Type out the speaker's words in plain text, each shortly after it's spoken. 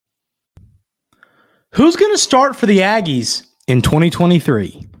Who's going to start for the Aggies in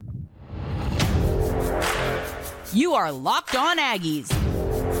 2023? You are Locked On Aggies,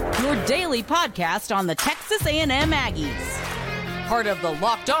 your daily podcast on the Texas A&M Aggies. Part of the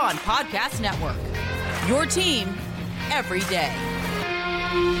Locked On Podcast Network, your team every day.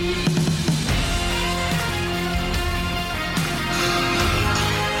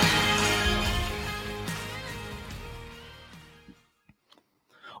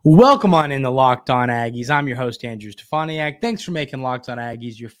 Welcome on in the Locked On Aggies. I'm your host, Andrew Stefaniak. Thanks for making Locked On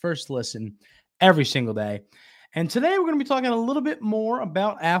Aggies your first listen every single day. And today we're going to be talking a little bit more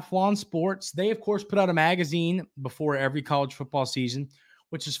about Athlon Sports. They, of course, put out a magazine before every college football season,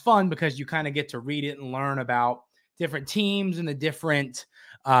 which is fun because you kind of get to read it and learn about different teams and the different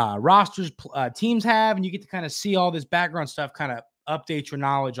rosters teams have. And you get to kind of see all this background stuff, kind of update your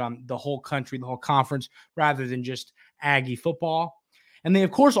knowledge on the whole country, the whole conference, rather than just Aggie football. And they,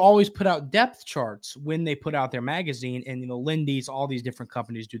 of course, always put out depth charts when they put out their magazine. And, Lindy's, all these different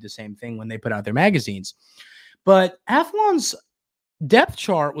companies do the same thing when they put out their magazines. But Athlon's depth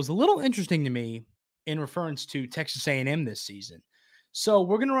chart was a little interesting to me in reference to Texas A&M this season. So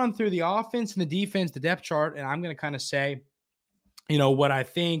we're going to run through the offense and the defense, the depth chart, and I'm going to kind of say, what I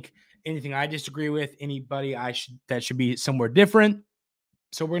think, anything I disagree with, anybody that should be somewhere different.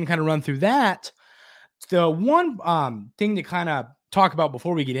 So we're going to kind of run through that. The one thing to kind of talk about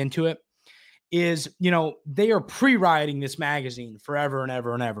before we get into it is, they are pre-writing this magazine forever and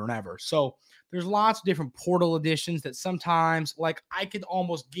ever and ever and ever. So there's lots of different portal editions that sometimes, like I could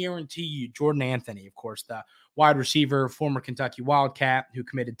almost guarantee you, Jordan Anthony, of course, the wide receiver, former Kentucky Wildcat who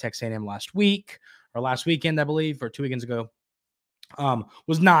committed to Texas A&M last weekend, I believe, or 2 weekends ago,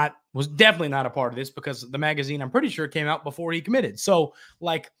 was definitely not a part of this because the magazine, I'm pretty sure, came out before he committed. So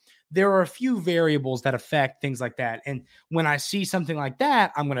there are a few variables that affect things like that. And when I see something like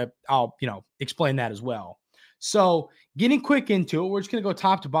that, I'll explain that as well. So getting quick into it, we're just going to go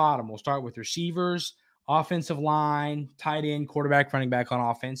top to bottom. We'll start with receivers, offensive line, tight end, quarterback, running back on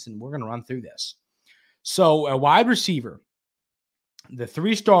offense, and we're going to run through this. So a wide receiver, the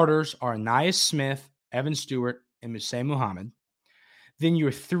 3 starters are Ainias Smith, Evan Stewart, and Musa Muhammad. Then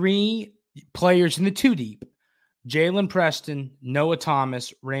your 3 players in the 2 deep, Jalen Preston, Noah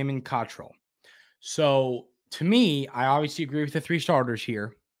Thomas, Raymond Cottrell. So to me, I obviously agree with the 3 starters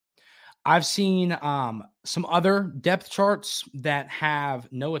here. I've seen some other depth charts that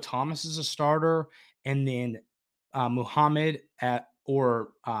have Noah Thomas as a starter and then Muhammad or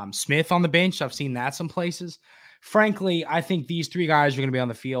Smith on the bench. I've seen that some places. Frankly, I think these 3 guys are going to be on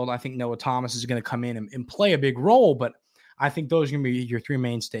the field. I think Noah Thomas is going to come in and play a big role, but I think those are going to be your 3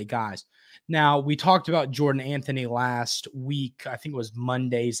 mainstay guys. Now, we talked about Jordan Anthony last week. I think it was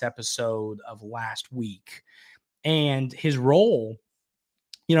Monday's episode of last week. And his role,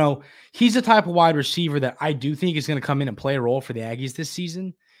 he's the type of wide receiver that I do think is going to come in and play a role for the Aggies this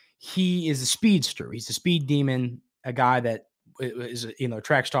season. He is a speedster. He's a speed demon, a guy that is, a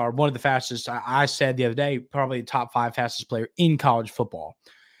track star, one of the fastest. I said the other day, probably the top 5 fastest player in college football.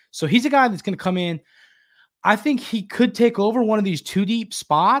 So he's a guy that's going to come in. I think he could take over one of these 2 deep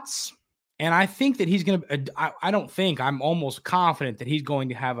spots. And I think that he's going to, I'm almost confident that he's going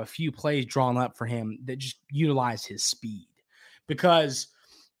to have a few plays drawn up for him that just utilize his speed. Because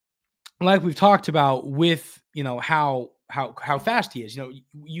like we've talked about with, how fast he is,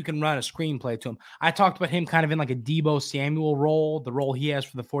 you can run a screenplay to him. I talked about him kind of in like a Deebo Samuel role, the role he has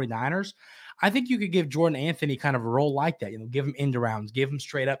for the 49ers. I think you could give Jordan Anthony kind of a role like that, give him end arounds, give him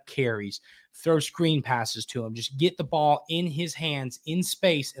straight up carries, throw screen passes to him, just get the ball in his hands in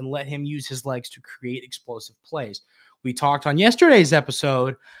space and let him use his legs to create explosive plays. We talked on yesterday's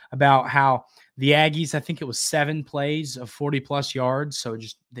episode about how the Aggies, I think it was 7 plays of 40 plus yards. So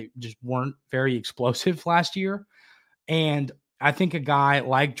they just weren't very explosive last year. And I think a guy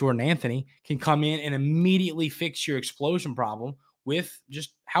like Jordan Anthony can come in and immediately fix your explosion problem with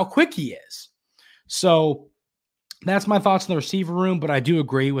just how quick he is. So that's my thoughts on the receiver room, but I do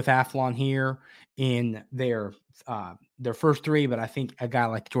agree with Athlon here in their first 3, but I think a guy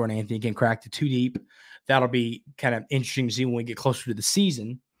like Jordan Anthony can crack the 2 deep. That'll be kind of interesting to see when we get closer to the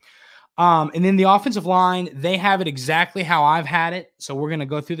season. And then the offensive line, they have it exactly how I've had it. So we're going to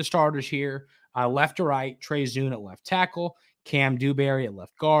go through the starters here. Left to right, Trey Zune at left tackle, Cam Dewberry at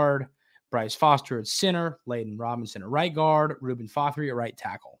left guard, Bryce Foster at center, Layden Robinson at right guard, Reuben Fothery at right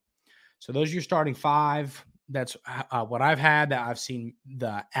tackle. So those are your starting 5. That's what I've had. That I've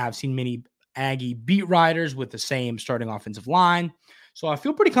seen many Aggie beat writers with the same starting offensive line. So I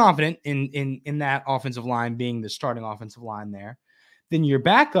feel pretty confident in that offensive line being the starting offensive line there. Then your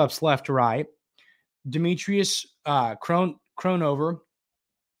backups left to right, Demetrius Cronover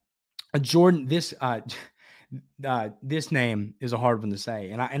Jordan, this name is a hard one to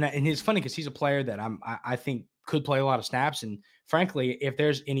say, and it's funny because he's a player that I think could play a lot of snaps, and frankly, if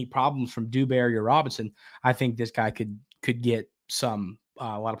there's any problems from Dewberry or Robinson, I think this guy could get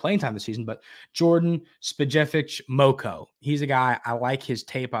a lot of playing time this season. But Jordan Spajevic Moko, he's a guy I like his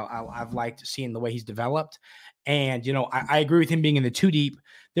tape. I've liked seeing the way he's developed, and I agree with him being in the two deep.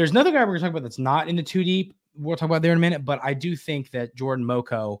 There's another guy we're gonna talk about that's not in the two deep. We'll talk about there in a minute, but I do think that Jordan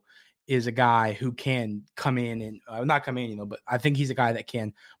Moko is a guy who can come in and not come in, but I think he's a guy that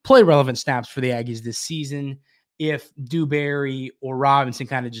can play relevant snaps for the Aggies this season if Dewberry or Robinson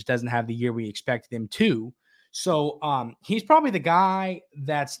kind of just doesn't have the year we expect them to. So he's probably the guy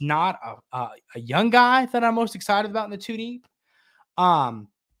that's not a young guy that I'm most excited about in the two deep. The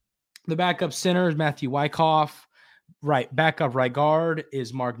backup center is Matthew Wyckoff. Backup right guard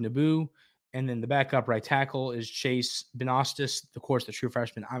is Mark Naboo. And then the backup right tackle is Chase Benostis, of course, the true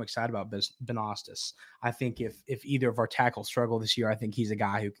freshman. I'm excited about Benostis. I think if either of our tackles struggle this year, I think he's a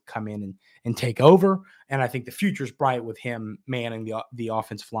guy who can come in and take over. And I think the future's bright with him manning the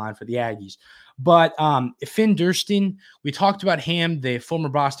offensive line for the Aggies. But Finn Durston, we talked about him, the former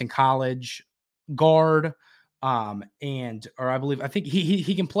Boston College guard. I think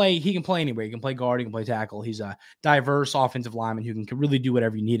he can play anywhere. He can play guard, he can play tackle. He's a diverse offensive lineman who can really do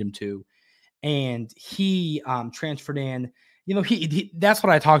whatever you need him to. And he transferred in, he that's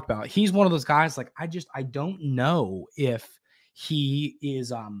what I talked about. He's one of those guys, like, I don't know if he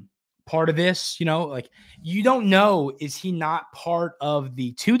is part of this, like, you don't know, is he not part of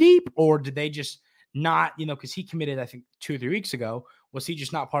the two deep, or did they just not, because he committed, I think 2 or 3 weeks ago. Was he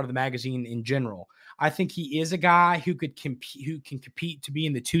just not part of the magazine in general? I think he is a guy who can compete to be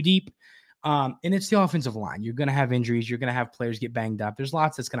in the two deep. And it's the offensive line. You're going to have injuries. You're going to have players get banged up. There's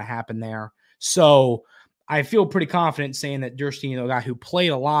lots that's going to happen there. So I feel pretty confident saying that Durston, a guy who played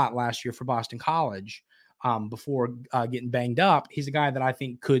a lot last year for Boston College before getting banged up, he's a guy that I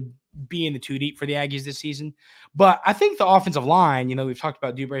think could be in the two deep for the Aggies this season. But I think the offensive line, we've talked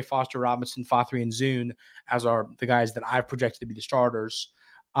about Dewberry, Foster, Robinson, Fothry, and Zune as the guys that I've projected to be the starters,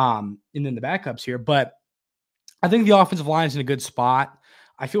 and then the backups here. But I think the offensive line is in a good spot.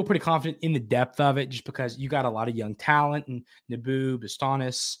 I feel pretty confident in the depth of it just because you got a lot of young talent and Naboo,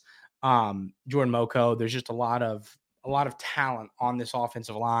 Bastonis, Jordan Moko. There's just a lot of talent on this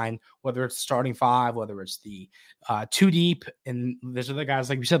offensive line, whether it's starting five, whether it's the two deep, and there's other guys,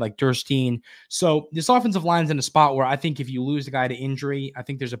 like we said, like Durston. So this offensive line's in a spot where I think if you lose the guy to injury, I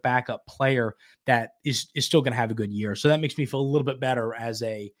think there's a backup player that is still going to have a good year. So that makes me feel a little bit better as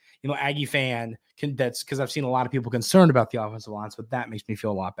a Aggie fan. That's because I've seen a lot of people concerned about the offensive line, so that makes me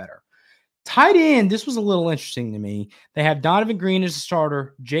feel a lot better. Tight end, this was a little interesting to me. They have Donovan Green as the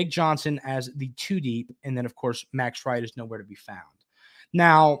starter, Jake Johnson as the two deep, and then, of course, Max Wright is nowhere to be found.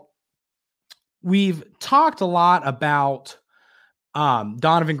 Now, we've talked a lot about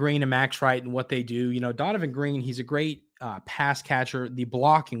Donovan Green and Max Wright and what they do. Donovan Green, he's a great pass catcher. The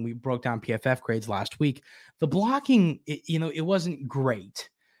blocking, we broke down PFF grades last week. The blocking, it wasn't great,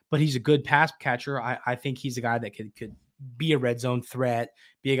 but he's a good pass catcher. I think he's a guy that could be a red zone threat,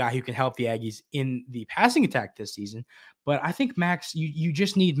 be a guy who can help the Aggies in the passing attack this season. But I think Max, you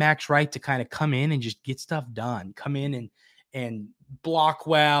just need Max Wright to kind of come in and just get stuff done, come in and block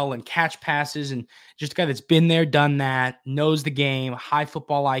well and catch passes, and just a guy that's been there, done that, knows the game, high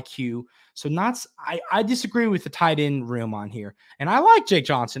football IQ. So I disagree with the tight end room on here. And I like Jake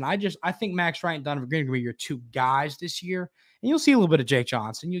Johnson. I think Max Wright and Donovan Green are going to be your two guys this year. And you'll see a little bit of Jake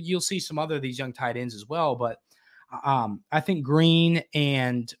Johnson. You'll see some other of these young tight ends as well. But I think Green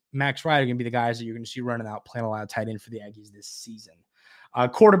and Max Wright are going to be the guys that you're going to see running out, playing a lot of tight end for the Aggies this season.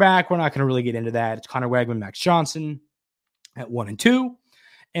 Quarterback, we're not going to really get into that. It's Connor Wegman, Max Johnson at 1 and 2.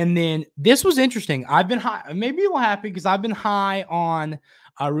 And then this was interesting. I've been high. Maybe you'll happy because I've been high on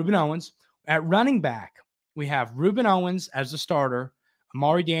Ruben Owens. At running back, we have Ruben Owens as the starter,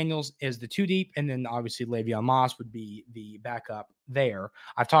 Amari Daniels is the two deep, and then obviously Le'Veon Moss would be the backup there.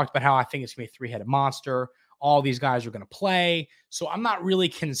 I've talked about how I think it's going to be a three-headed monster. All these guys are going to play. So I'm not really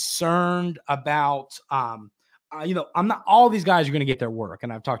concerned about, all these guys are going to get their work.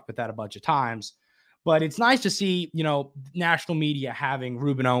 And I've talked about that a bunch of times. But it's nice to see, national media having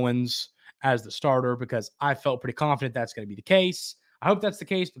Ruben Owens as the starter because I felt pretty confident that's going to be the case. I hope that's the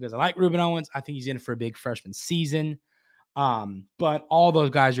case because I like Ruben Owens. I think he's in for a big freshman season. But all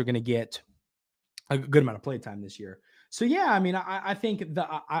those guys are going to get a good amount of play time this year. So yeah, I mean, I think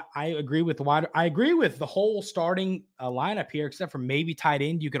I agree with I agree with the whole starting lineup here, except for maybe tight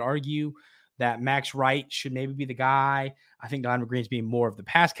end. You could argue that Max Wright should maybe be the guy. I think Donovan Green's being more of the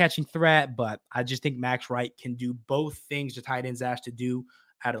pass catching threat, but I just think Max Wright can do both things the tight end's asked to do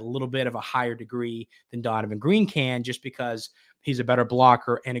at a little bit of a higher degree than Donovan Green can, just because he's a better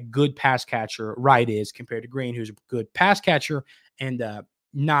blocker and a good pass catcher. Wright is, compared to Green, who's a good pass catcher and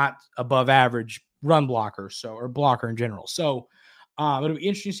not above average run blocker, or blocker in general. So it'll be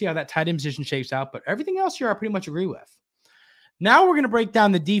interesting to see how that tight end position shapes out. But everything else here, I pretty much agree with. Now we're going to break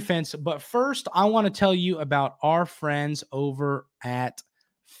down the defense. But first, I want to tell you about our friends over at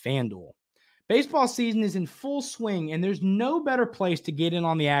FanDuel. Baseball season is in full swing, and there's no better place to get in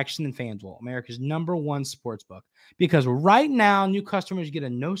on the action than FanDuel, America's #1 sportsbook. Because right now, new customers get a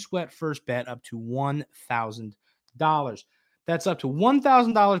no-sweat first bet up to $1,000. That's up to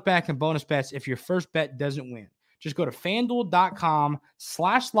 $1,000 back in bonus bets if your first bet doesn't win. Just go to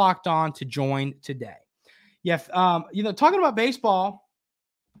FanDuel.com/lockedon to join today. Yeah, talking about baseball,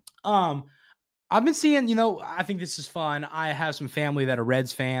 I've been seeing, I think this is fun. I have some family that are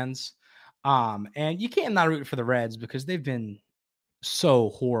Reds fans. And you can't not root for the Reds because they've been so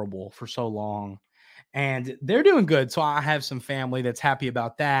horrible for so long, and they're doing good. So I have some family that's happy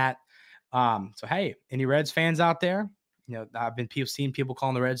about that. So hey, any Reds fans out there? I've been seeing people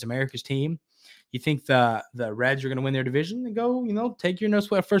calling the Reds America's team. You think the Reds are going to win their division? Then go, take your no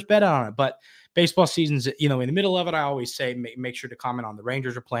sweat first bet on it. But baseball season's, in the middle of it. I always say make sure to comment on the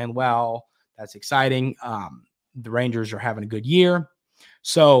Rangers are playing well. That's exciting. The Rangers are having a good year.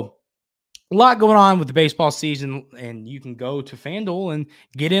 So a lot going on with the baseball season, and you can go to FanDuel and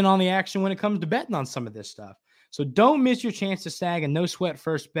get in on the action when it comes to betting on some of this stuff. So don't miss your chance to snag a no-sweat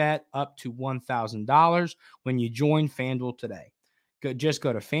first bet up to $1,000 when you join FanDuel today. Just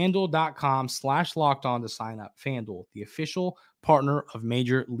go to FanDuel.com/lockedon to sign up. FanDuel, the official partner of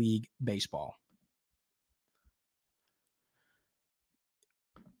Major League Baseball.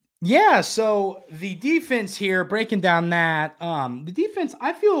 Yeah, so the defense here, breaking down that, the defense,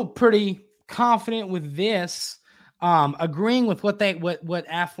 I feel pretty confident with this, agreeing with what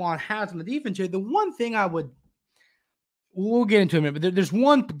Athlon has on the defense here. The one thing we'll get into in a minute, but there's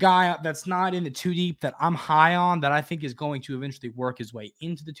one guy that's not in the two deep that I'm high on that I think is going to eventually work his way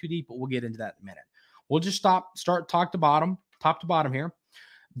into the two deep, but we'll get into that in a minute. We'll just start top to bottom here.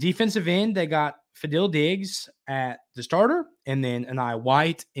 Defensive end, they got Fadil Diggs at the starter, and then Anai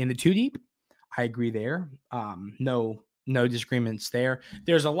White in the two deep. I agree there. No disagreements there.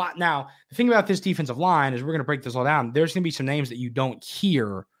 There's a lot. Now, the thing about this defensive line is we're going to break this all down. There's going to be some names that you don't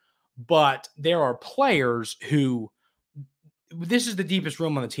hear, but there are players who this is the deepest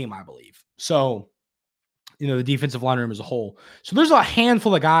room on the team, I believe. So, the defensive line room as a whole. So there's a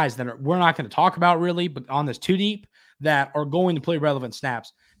handful of guys that we're not going to talk about really, but on this two deep that are going to play relevant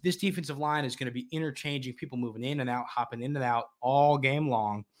snaps. This defensive line is going to be interchanging, people moving in and out, hopping in and out all game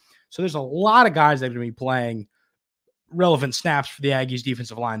long. So there's a lot of guys that are going to be playing relevant snaps for the Aggies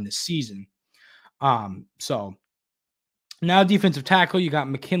defensive line this season. So now defensive tackle, you got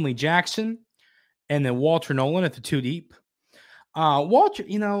McKinley Jackson and then Walter Nolan at the two deep. Walter,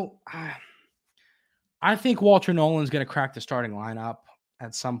 I think Walter Nolan's going to crack the starting lineup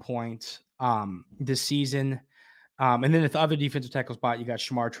at some point this season. And then at the other defensive tackle spot, you got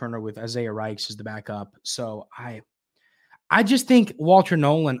Shamar Turner with Isaiah Rikes as the backup. So I just think Walter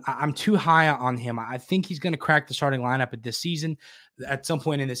Nolan, I'm too high on him. I think he's going to crack the starting lineup at this season, at some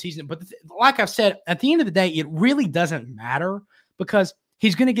point in the season. But like I've said, at the end of the day, it really doesn't matter because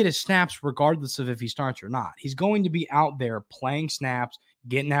he's going to get his snaps regardless of if he starts or not. He's going to be out there playing snaps,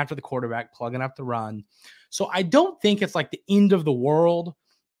 getting after the quarterback, plugging up the run. So I don't think it's like the end of the world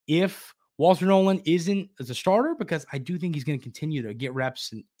if Walter Nolan isn't as a starter, because I do think he's going to continue to get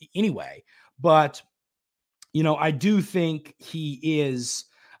reps anyway. But, I do think he is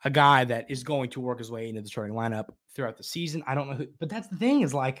a guy that is going to work his way into the starting lineup throughout the season. I don't know who, but that's the thing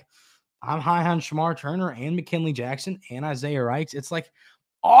is like, I'm high on Shamar Turner and McKinley Jackson and Isaiah Rikes. It's like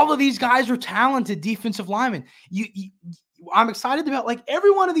all of these guys are talented defensive linemen. I'm excited about like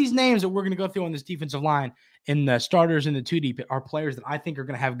every one of these names that we're going to go through on this defensive line and the starters in the two deep are players that I think are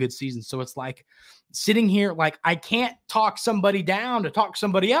going to have good seasons. So it's like sitting here, like I can't talk somebody down to talk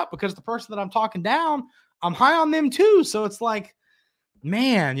somebody up because the person that I'm talking down, I'm high on them too. So it's like,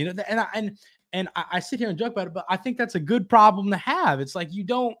 man, and I sit here and joke about it, but I think that's a good problem to have. It's like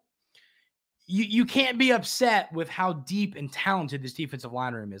you can't be upset with how deep and talented this defensive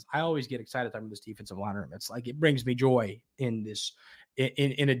line room is. I always get excited talking about this defensive line room. It's like it brings me joy in this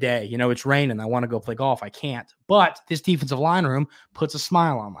in a day. It's raining. I want to go play golf. I can't. But this defensive line room puts a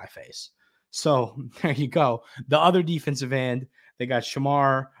smile on my face. So there you go. The other defensive end, they got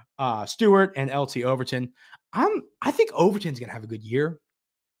Shamar Stewart and LT Overton. I think Overton's gonna have a good year.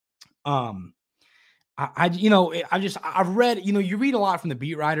 I've read, you read a lot from the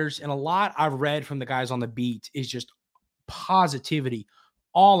beat writers, and a lot I've read from the guys on the beat is just positivity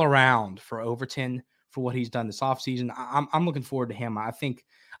all around for Overton for what he's done this offseason. I'm looking forward to him. I think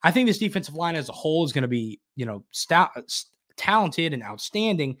this defensive line as a whole is going to be, talented and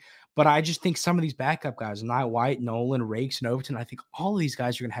outstanding. But I just think some of these backup guys, Nye White, Nolan, Rakes, and Overton, I think all of these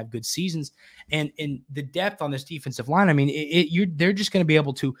guys are going to have good seasons. And the depth on this defensive line, I mean, they're just going to be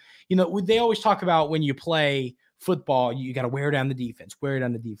able to, they always talk about when you play football, you got to wear down the defense.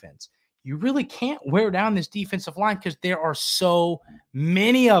 You really can't wear down this defensive line because there are so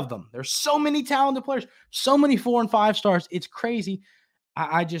many of them. There's so many talented players, so many 4 and 5 stars. It's crazy.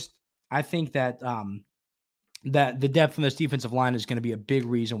 I think that that the depth in this defensive line is going to be a big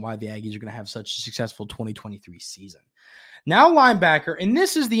reason why the Aggies are going to have such a successful 2023 season. Now linebacker, and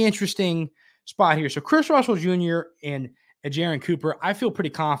this is the interesting spot here. So Chris Russell Jr. and Jaron Cooper, I feel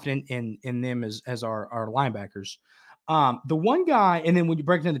pretty confident in them as our linebackers. The one guy, and then when you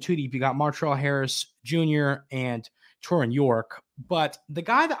break down the two deep, you got Martrell Harris Jr. and Torin York. But the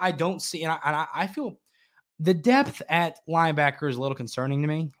guy that I don't see, and I feel the depth at linebacker is a little concerning to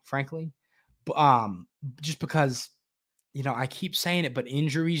me, frankly. Just because, I keep saying it, but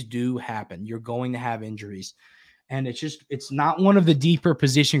injuries do happen. You're going to have injuries. And it's not one of the deeper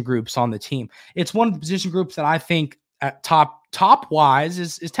position groups on the team. It's one of the position groups that I think at top wise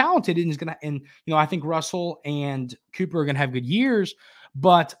is talented and is going to, I think Russell and Cooper are going to have good years,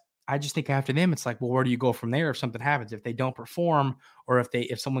 but I just think after them, it's like, well, where do you go from there if something happens? If they don't perform or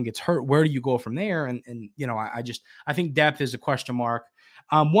if someone gets hurt, where do you go from there? And I think depth is a question mark.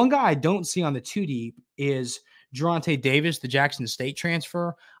 One guy I don't see on the 2 deep is Geronte Davis, the Jackson State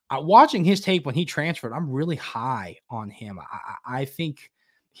transfer. Watching his tape when he transferred, I'm really high on him. I think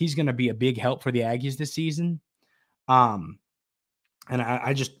he's going to be a big help for the Aggies this season. And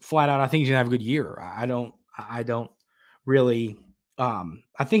I just flat out, I think he's going to have a good year. I don't really.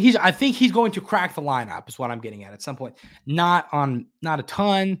 I think he's going to crack the lineup is what I'm getting at some point. Not a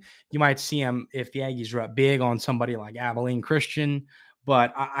ton. You might see him if the Aggies are up big on somebody like Abilene Christian.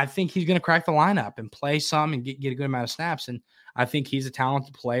 But I think he's going to crack the lineup and play some and get a good amount of snaps. And I think he's a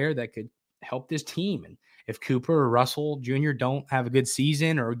talented player that could help this team. And if Cooper or Russell Jr. don't have a good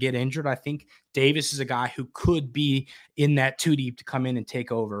season or get injured, I think Davis is a guy who could be in that 2 deep to come in and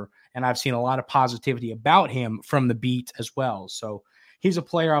take over. And I've seen a lot of positivity about him from the beat as well. So he's a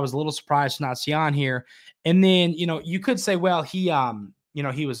player I was a little surprised to not see on here. And then, you could say, well, he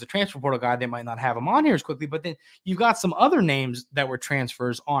was the transfer portal guy. They might not have him on here as quickly, but then you've got some other names that were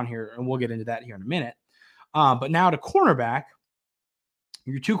transfers on here, and we'll get into that here in a minute. But now to cornerback,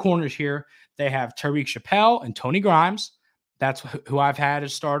 your 2 corners here, they have Tariq Chappelle and Tony Grimes. That's who I've had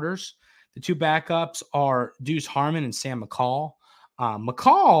as starters. The 2 backups are Deuce Harmon and Sam McCall.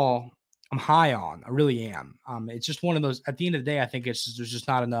 McCall, I'm high on. I really am. It's just one of those, at the end of the day, I think there's just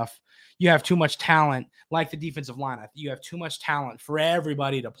not enough. You have too much talent, like the defensive line. You have too much talent for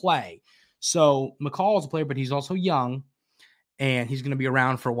everybody to play. So McCall is a player, but he's also young, and he's going to be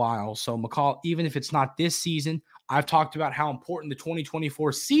around for a while. So McCall, even if it's not this season, I've talked about how important the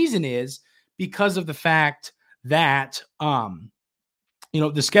 2024 season is because of the fact that,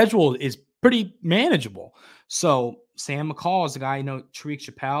 the schedule is pretty manageable. So Sam McCall is the guy, Tariq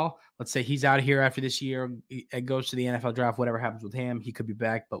Chappelle, let's say he's out of here after this year, it goes to the NFL draft, whatever happens with him, he could be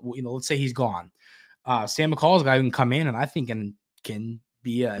back, but let's say he's gone. Sam McCall is a guy who can come in and I think can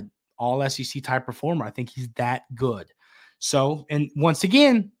be a all SEC type performer. I think he's that good. So, and once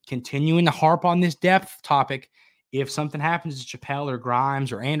again, continuing to harp on this depth topic, if something happens to Chappelle or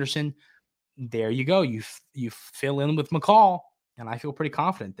Grimes or Anderson, there you go. You fill in with McCall, and I feel pretty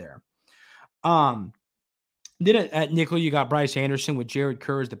confident there. Then at nickel, you got Bryce Anderson with Jared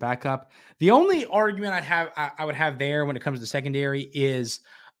Kerr as the backup. The only argument I would have there when it comes to secondary is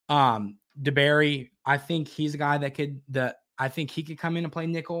DeBerry. I think he's a guy I think he could come in and play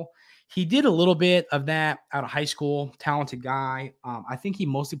nickel. He did a little bit of that out of high school, talented guy. I think he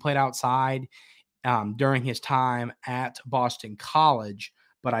mostly played outside during his time at Boston College,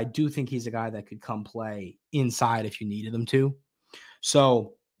 but I do think he's a guy that could come play inside if you needed him to.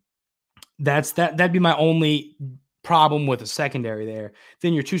 So that'd be my only problem with the secondary there.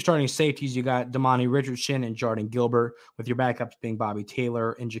 Then your 2 starting safeties, you got Damani Richardson and Jordan Gilbert, with your backups being Bobby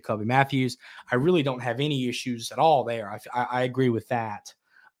Taylor and Jacoby Matthews. I really don't have any issues at all there. I agree with that.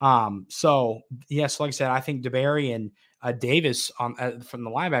 So yes, like I said, I think DeBerry and Davis from the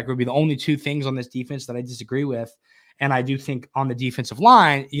linebacker would be the only 2 things on this defense that I disagree with. And I do think on the defensive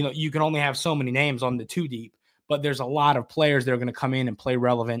line, you can only have so many names on the 2 deep, but there's a lot of players that are going to come in and play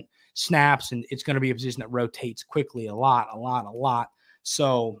relevant snaps, and it's going to be a position that rotates quickly a lot.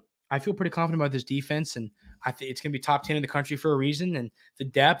 So I feel pretty confident about this defense, and I think it's going to be top 10 in the country for a reason, and the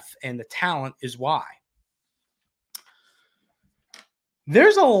depth and the talent is why.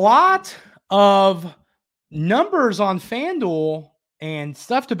 There's a lot of numbers on FanDuel and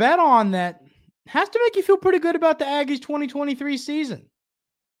stuff to bet on that has to make you feel pretty good about the Aggies 2023 season.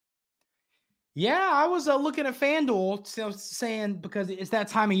 Yeah, I was looking at FanDuel saying because it's that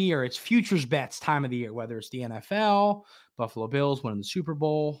time of year. It's futures bets time of the year, whether it's the NFL, Buffalo Bills winning the Super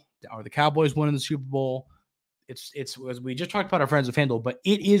Bowl, or the Cowboys winning the Super Bowl. It's as we just talked about our friends at FanDuel, but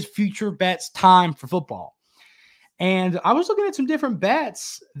it is future bets time for football. And I was looking at some different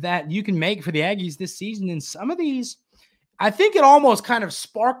bets that you can make for the Aggies this season. And some of these, I think it almost kind of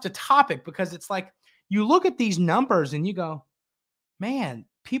sparked a topic because it's like you look at these numbers and you go, man,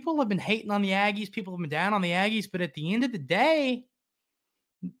 people have been hating on the Aggies. People have been down on the Aggies. But at the end of the day,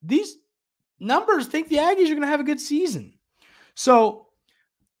 these numbers think the Aggies are going to have a good season. So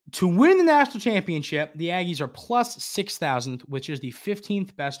to win the national championship, the Aggies are plus 6,000, which is the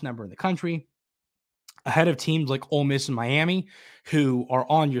 15th best number in the country, ahead of teams like Ole Miss and Miami, who are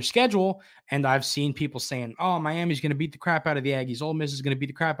on your schedule. And I've seen people saying, oh, Miami's going to beat the crap out of the Aggies. Ole Miss is going to beat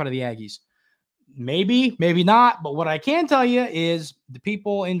the crap out of the Aggies. Maybe, maybe not. But what I can tell you is the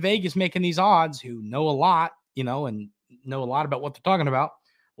people in Vegas making these odds who know a lot, and know a lot about what they're talking about,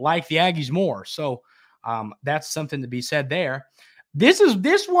 like the Aggies more. So that's something to be said there.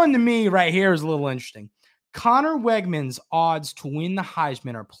 This one to me right here is a little interesting. Connor Wegman's odds to win the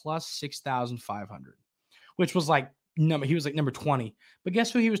Heisman are plus 6,500, which was he was number 20. But guess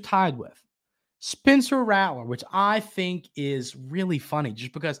who he was tied with? Spencer Rattler, which I think is really funny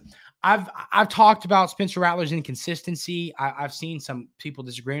just because I've talked about Spencer Rattler's inconsistency. I've seen some people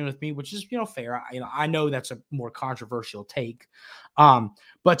disagreeing with me, which is, fair. I know that's a more controversial take.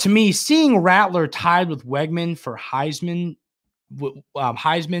 But to me, seeing Rattler tied with Wegman for Heisman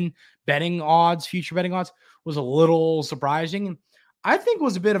betting odds, future betting odds, was a little surprising. And I think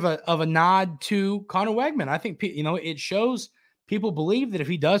was a bit of a nod to Connor Wegman. I think, it shows people believe that if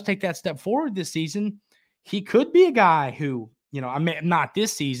he does take that step forward this season, he could be a guy who, not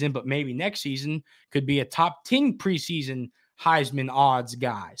this season, but maybe next season could be a top 10 preseason Heisman odds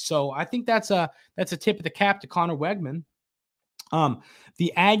guy. So I think that's a tip of the cap to Connor Wegman.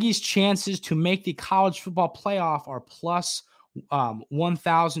 The Aggies' chances to make the college football playoff are plus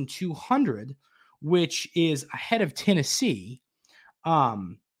 1,200, which is ahead of Tennessee.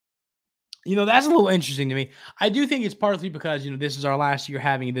 That's a little interesting to me. I do think it's partly because, this is our last year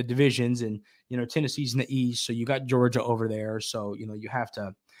having the divisions and, Tennessee's in the East. So you got Georgia over there. So, you have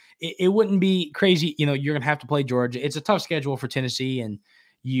to, it wouldn't be crazy. You're going to have to play Georgia. It's a tough schedule for Tennessee and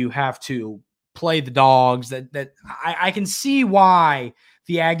you have to play the Dogs that I can see why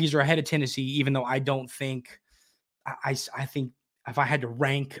the Aggies are ahead of Tennessee, even though I don't think, I think if I had to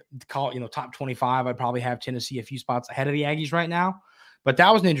rank, top 25, I'd probably have Tennessee a few spots ahead of the Aggies right now. But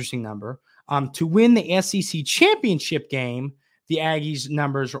that was an interesting number. To win the SEC championship game, the Aggies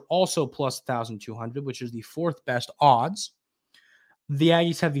numbers are also plus 1,200, which is the fourth best odds. The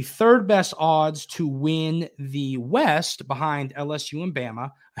Aggies have the third best odds to win the West behind LSU and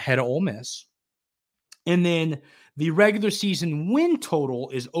Bama, ahead of Ole Miss. And then the regular season win total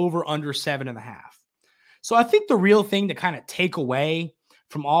is over under 7.5. So I think the real thing to kind of take away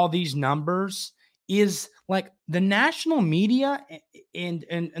from all these numbers is like the national media and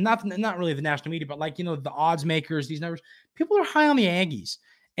not really the national media, but the odds makers, these numbers, people are high on the Aggies.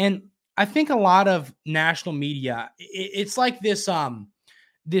 And I think a lot of national media, it's like this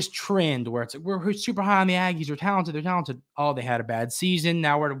trend where it's like, we're super high on the Aggies. They're talented. Oh, they had a bad season.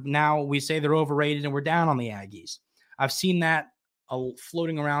 Now we say they're overrated and we're down on the Aggies. I've seen that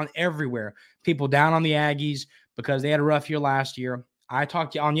floating around everywhere. People down on the Aggies because they had a rough year last year. I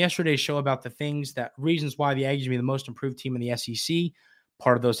talked to you on yesterday's show about reasons why the Aggies will be the most improved team in the SEC.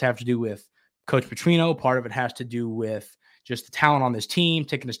 Part of those have to do with Coach Petrino. Part of it has to do with just the talent on this team,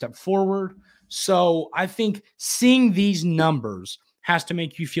 taking a step forward. So I think seeing these numbers has to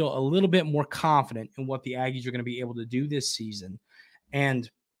make you feel a little bit more confident in what the Aggies are going to be able to do this season.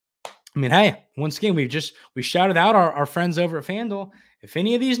 And hey, once again, we shouted out our friends over at FanDuel. If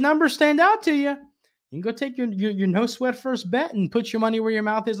any of these numbers stand out to you, you can go take your no sweat first bet and put your money where your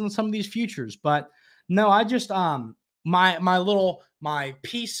mouth is on some of these futures. But no, I just my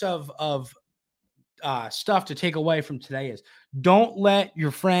piece of stuff to take away from today is don't let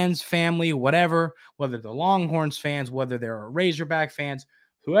your friends, family, whatever, whether they're Longhorns fans, whether they're Razorback fans,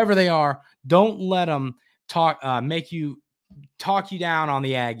 whoever they are, don't let them make you talk you down on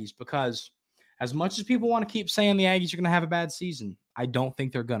the Aggies, because as much as people want to keep saying the Aggies are going to have a bad season, I don't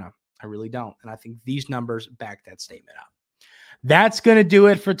think they're going to. I really don't. And I think these numbers back that statement up. That's going to do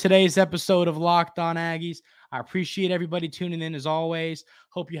it for today's episode of Locked On Aggies. I appreciate everybody tuning in as always.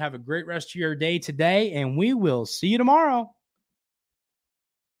 Hope you have a great rest of your day today, and we will see you tomorrow.